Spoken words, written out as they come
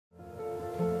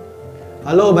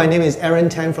Hello, my name is Aaron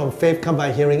Tan from Faith Come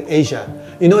by Hearing Asia.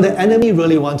 You know, the enemy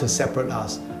really wants to separate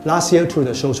us. Last year through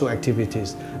the social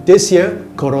activities. This year,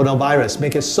 coronavirus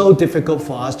make it so difficult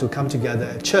for us to come together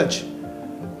at church.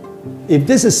 If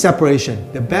this is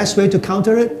separation, the best way to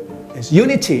counter it is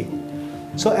unity.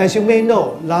 So as you may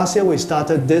know, last year we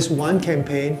started this one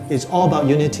campaign. It's all about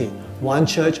unity. One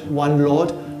church, one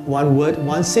Lord, one word,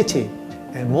 one city.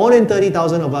 And more than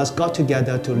 30,000 of us got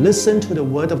together to listen to the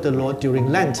word of the Lord during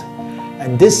Lent.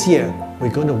 And this year,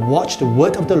 we're going to watch the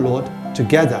word of the Lord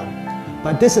together.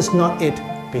 But this is not it,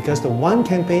 because the One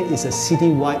campaign is a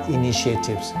city-wide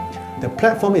initiative. The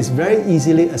platform is very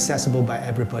easily accessible by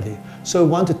everybody. So we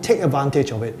want to take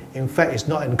advantage of it. In fact, it's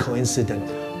not a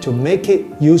coincidence. To make it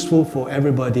useful for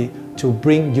everybody to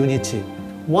bring unity.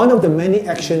 One of the many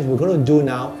actions we're going to do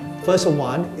now, first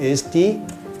one is the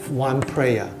One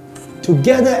Prayer.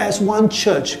 Together as one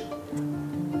church,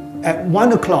 at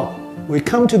 1 o'clock, we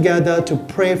come together to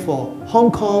pray for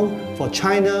Hong Kong, for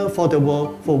China, for the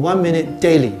world, for 1 minute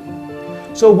daily.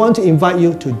 So I want to invite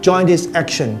you to join this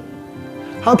action.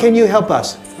 How can you help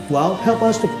us? Well, help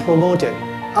us to promote it.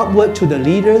 Upward to the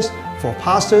leaders, for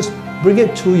pastors, bring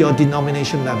it to your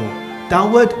denomination level.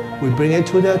 Downward, we bring it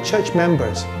to the church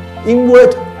members.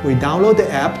 Inward, we download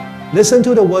the app, listen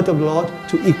to the word of the Lord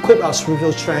to equip our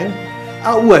spiritual strength.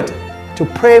 Outward, to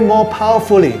pray more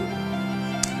powerfully.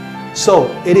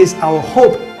 So it is our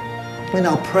hope and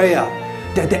our prayer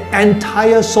that the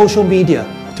entire social media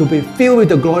to be filled with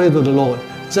the glory of the Lord,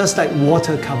 just like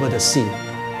water covers the sea.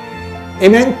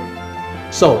 Amen?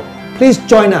 So please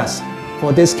join us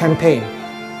for this campaign,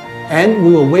 and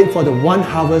we will wait for the one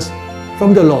harvest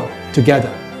from the Lord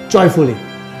together, joyfully.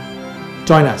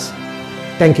 Join us.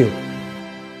 Thank you.